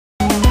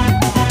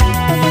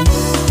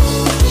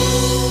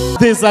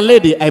there's a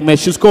lady I met.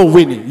 She's called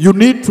Winnie. You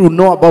need to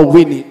know about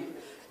Winnie.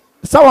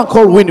 Someone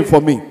called Winnie for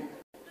me.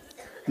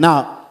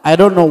 Now, I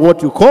don't know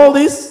what you call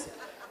this.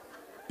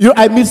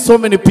 I meet so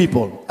many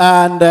people.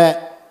 And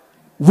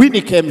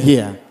Winnie came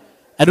here.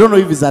 I don't know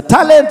if it's a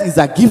talent, it's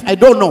a gift. I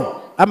don't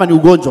know. I'm an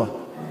ugonjwa.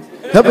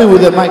 Help me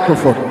with the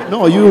microphone.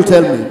 No, you will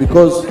tell me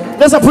because...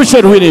 Let's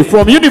appreciate Winnie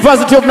from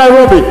University of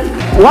Nairobi.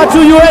 What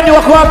do you any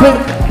wako wapi?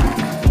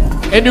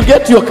 And you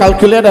get your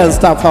calculator and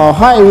stuff.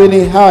 Hi,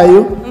 Winnie. How are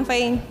you? I'm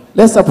fine.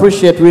 Let's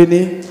appreciate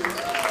Winnie.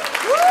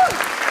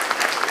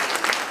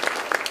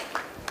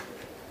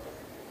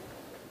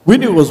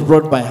 Winnie was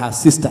brought by her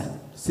sister.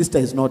 Sister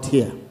is not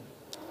here.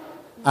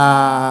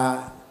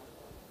 And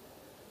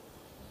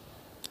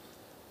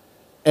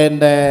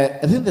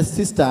I think the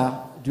sister,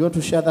 do you want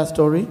to share that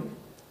story?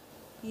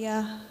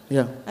 Yeah.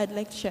 Yeah. I'd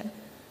like to share.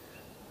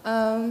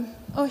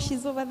 Oh,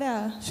 she's over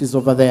there. She's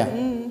over there.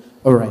 Mm.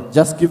 All right.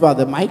 Just give her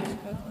the mic. Okay.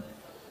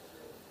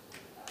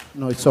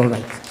 No, it's all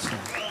right.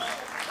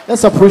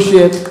 Let's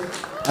appreciate.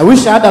 I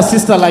wish I had a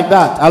sister like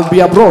that. I'll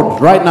be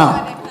abroad right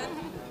now.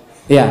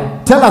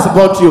 Yeah. Tell us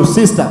about your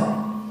sister.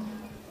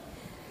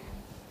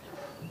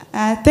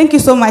 Thank you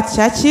so much,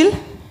 Churchill.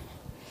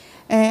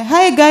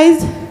 Hi,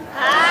 guys.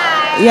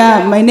 Hi.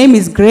 Yeah, my name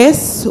is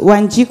Grace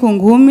Winnie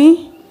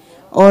Ngumi,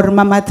 or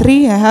Mama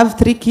 3. I have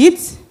 3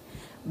 kids.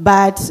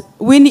 But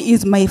Winnie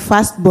is my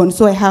firstborn,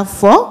 so I have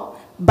 4.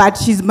 But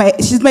she's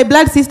my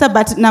blood sister,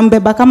 but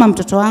nambeba kama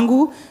mtoto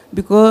wangu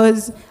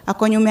because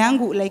ako nyume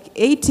yangu like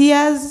 8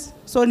 years,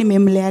 so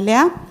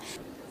nimemlea.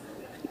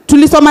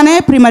 Tulisoma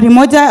naye primary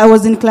moja. I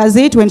was in class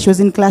 8 when she was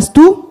in class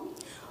 2.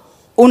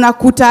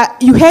 Unakuta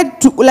you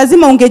had to,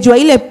 lazima ungejua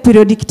ile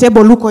periodic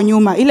table huko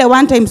nyuma, ile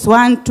 1 times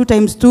 1, 2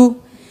 times 2.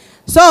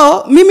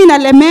 So mimi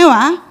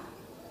nalemewa,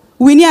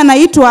 Winnie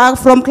anaitwa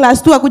from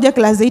class 2 akuja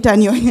class 8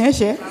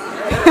 anionyeshe.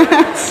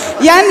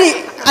 Yani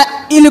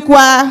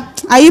ilikuwa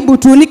aibu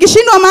tu.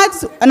 Nikishindwa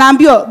maths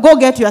naambiwa go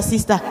get your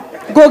sister.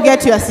 Go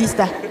get your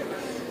sister.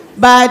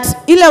 But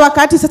ile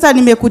wakati sasa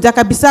nimekuja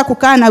kabisa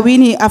kukaa na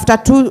Winnie after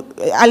 2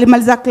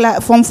 alimaliza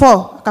form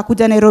 4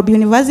 akakuja Nairobi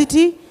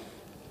University.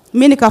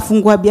 Mimi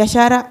nikafungua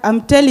biashara.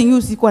 I'm telling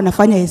you sikuwa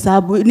nafanya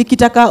hesabu.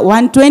 Nikitaka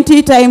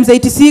 120 times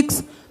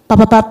 86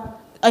 papa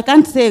I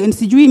can't say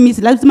sijui miss,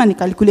 lazima ni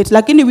calculate,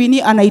 lakini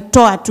Winnie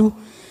anaitoa tu.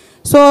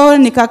 So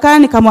nikakaa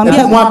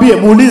nikamwambia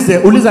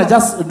uliza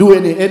just do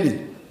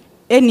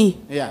any.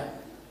 Yeah.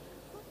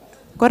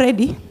 Go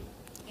ready?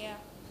 Yeah.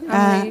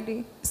 I'm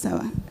ready.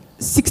 Sawa.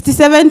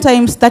 67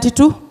 times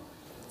 32.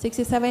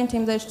 67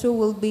 times 32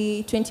 will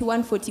be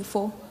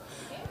 2144.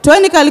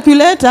 20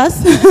 calculators.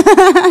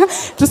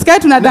 Tusikae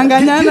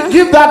tunadanganyana.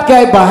 Give that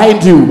guy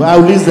behind you.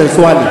 Aulize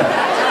swali.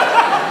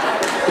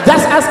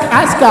 Just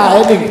ask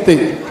her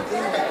anything.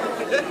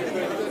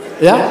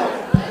 Yeah?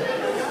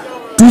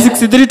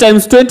 263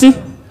 times 20.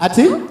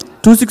 Ati?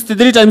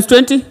 263 times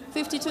 20.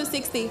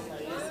 5260.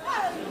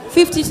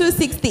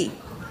 5260.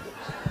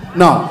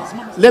 No.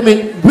 Let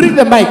me bring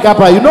the mic up.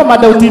 You know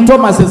Madam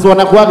Thomas is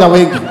wanakuaga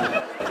wengi.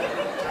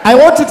 I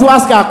want you to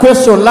ask her a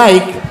question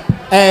like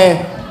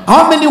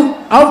how many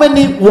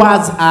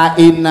words are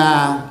in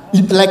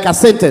like a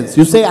sentence?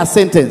 You say a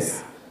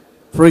sentence.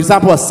 For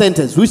example, a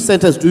sentence. Which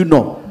sentence do you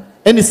know?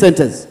 Any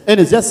sentence.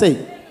 Any, just say.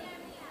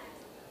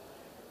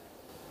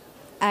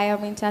 I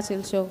am in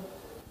Churchill Show.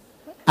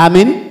 I'm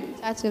in?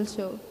 Churchill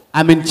Show.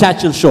 I'm in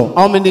Churchill Show.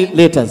 How many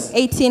letters?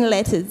 18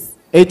 letters.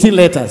 18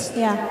 letters.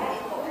 Yeah.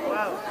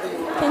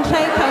 Can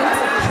try count.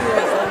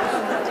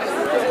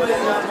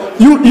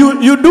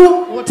 You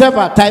do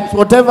whatever, times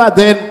whatever,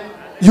 then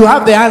you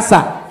have the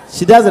answer.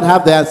 She doesn't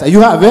have the answer.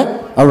 You have it?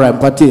 All right,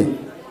 Pati.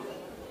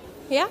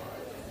 Yeah?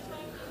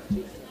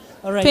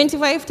 All right.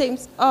 25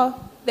 times. Oh,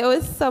 there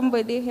was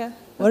somebody here.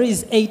 What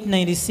is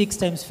 896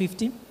 times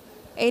 50?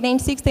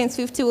 896 times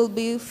 50 will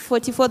be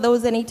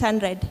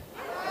 44,800.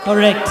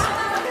 Correct.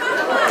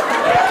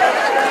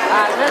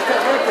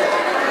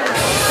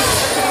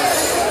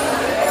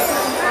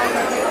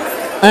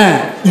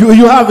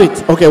 You have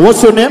it. Okay,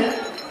 what's your name?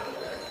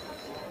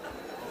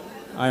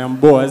 I am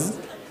Boaz.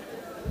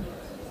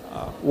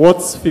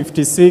 What's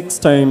 56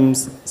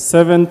 times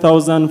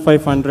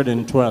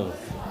 7,512?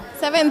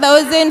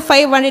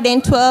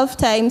 7,512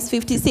 times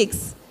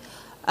 56.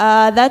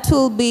 That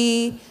will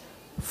be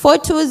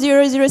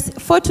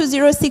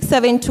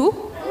 420672.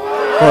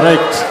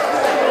 Correct.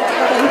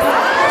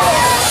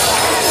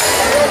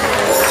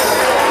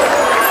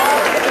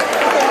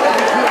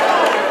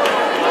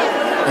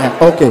 Yeah,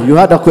 okay, you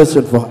had a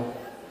question for her.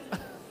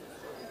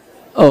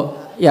 Oh,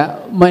 yeah,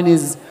 mine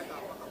is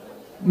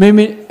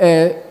mimi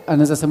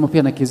anaweza sema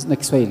pia na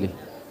Kiswahili.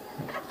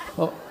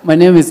 Oh, my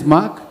name is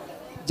Mark.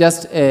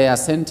 Just a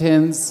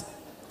sentence.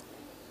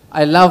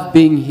 I love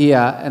being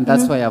here and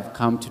that's why I've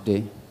come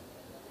today.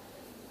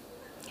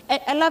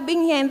 I love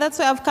being here and that's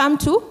why I've come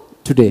to?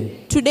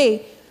 Today.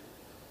 Today.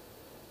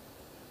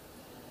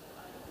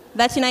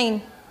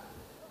 39.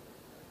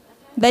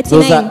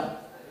 39.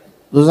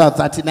 Those are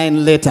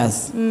 39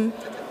 letters.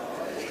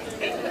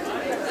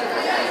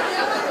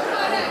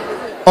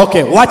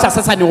 Okay, wacha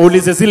sasa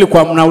niulize zile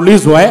kwa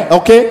mnaulizwa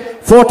okay?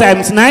 4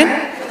 times 9?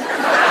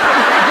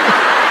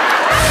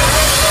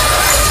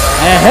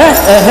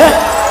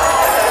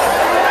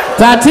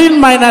 13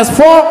 minus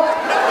 4?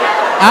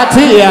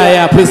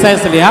 Yeah,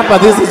 precisely. Hapa,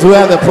 this is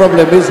where the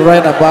problem is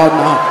right about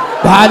now.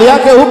 Bahali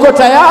yake huko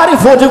tayari,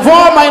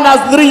 44 minus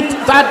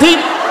 13.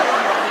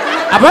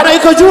 Hapana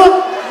iko jua?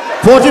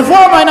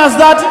 44 minus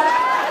 30.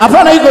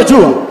 Hapana iko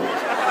jua?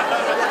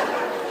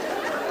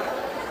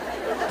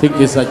 I think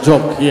it's a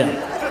joke here.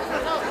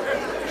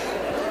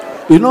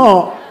 You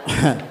know,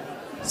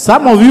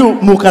 some of you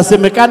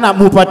mukasemekana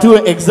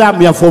mupatiwe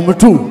exam ya form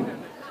 2.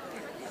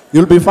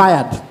 You'll be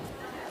fired.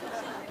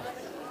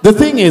 The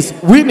thing is,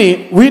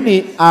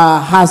 Winnie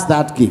has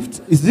that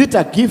gift. Is it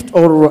a gift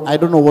or I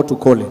don't know what to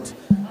call it?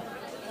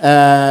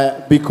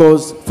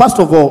 Because, first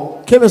of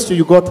all, chemistry,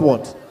 you got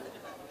what?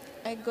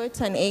 I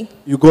got an A.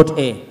 You got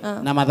A.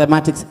 Now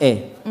mathematics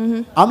A.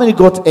 How many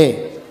got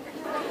A?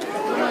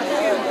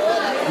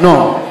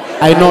 No,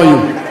 I know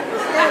you.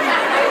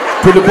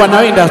 Tulikuwa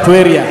nawe industry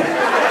area.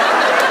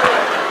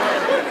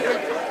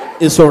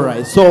 It's all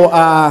right.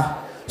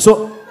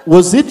 So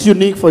was it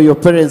unique for your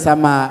parents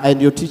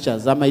and your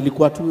teachers?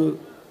 Ilikuwa tu,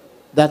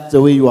 that's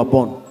the way you were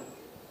born?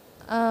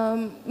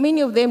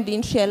 Many of them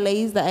didn't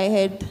realize that I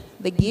had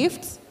the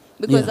gift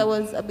because I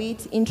was a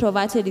bit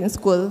introverted in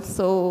school.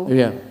 So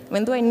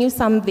when though I knew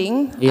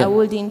something, I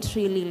wouldn't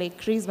really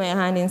like raise my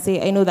hand and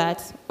say, I know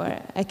that, or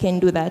I can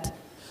do that.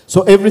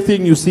 So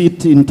everything you see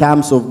it in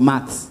terms of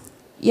maths?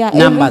 Yeah.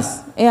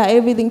 Numbers?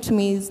 Everything to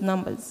me is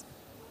numbers.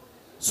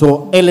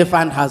 So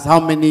elephant has how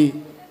many?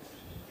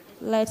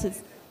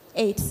 Letters.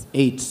 8.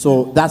 8.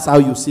 So that's how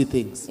you see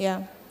things?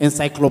 Yeah.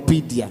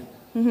 Encyclopedia?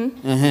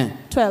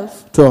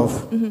 12.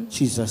 12.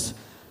 Jesus.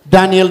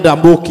 Daniel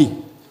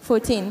Damboki?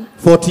 14.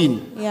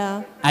 14.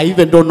 Yeah. I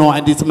even don't know,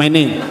 and it's my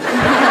name.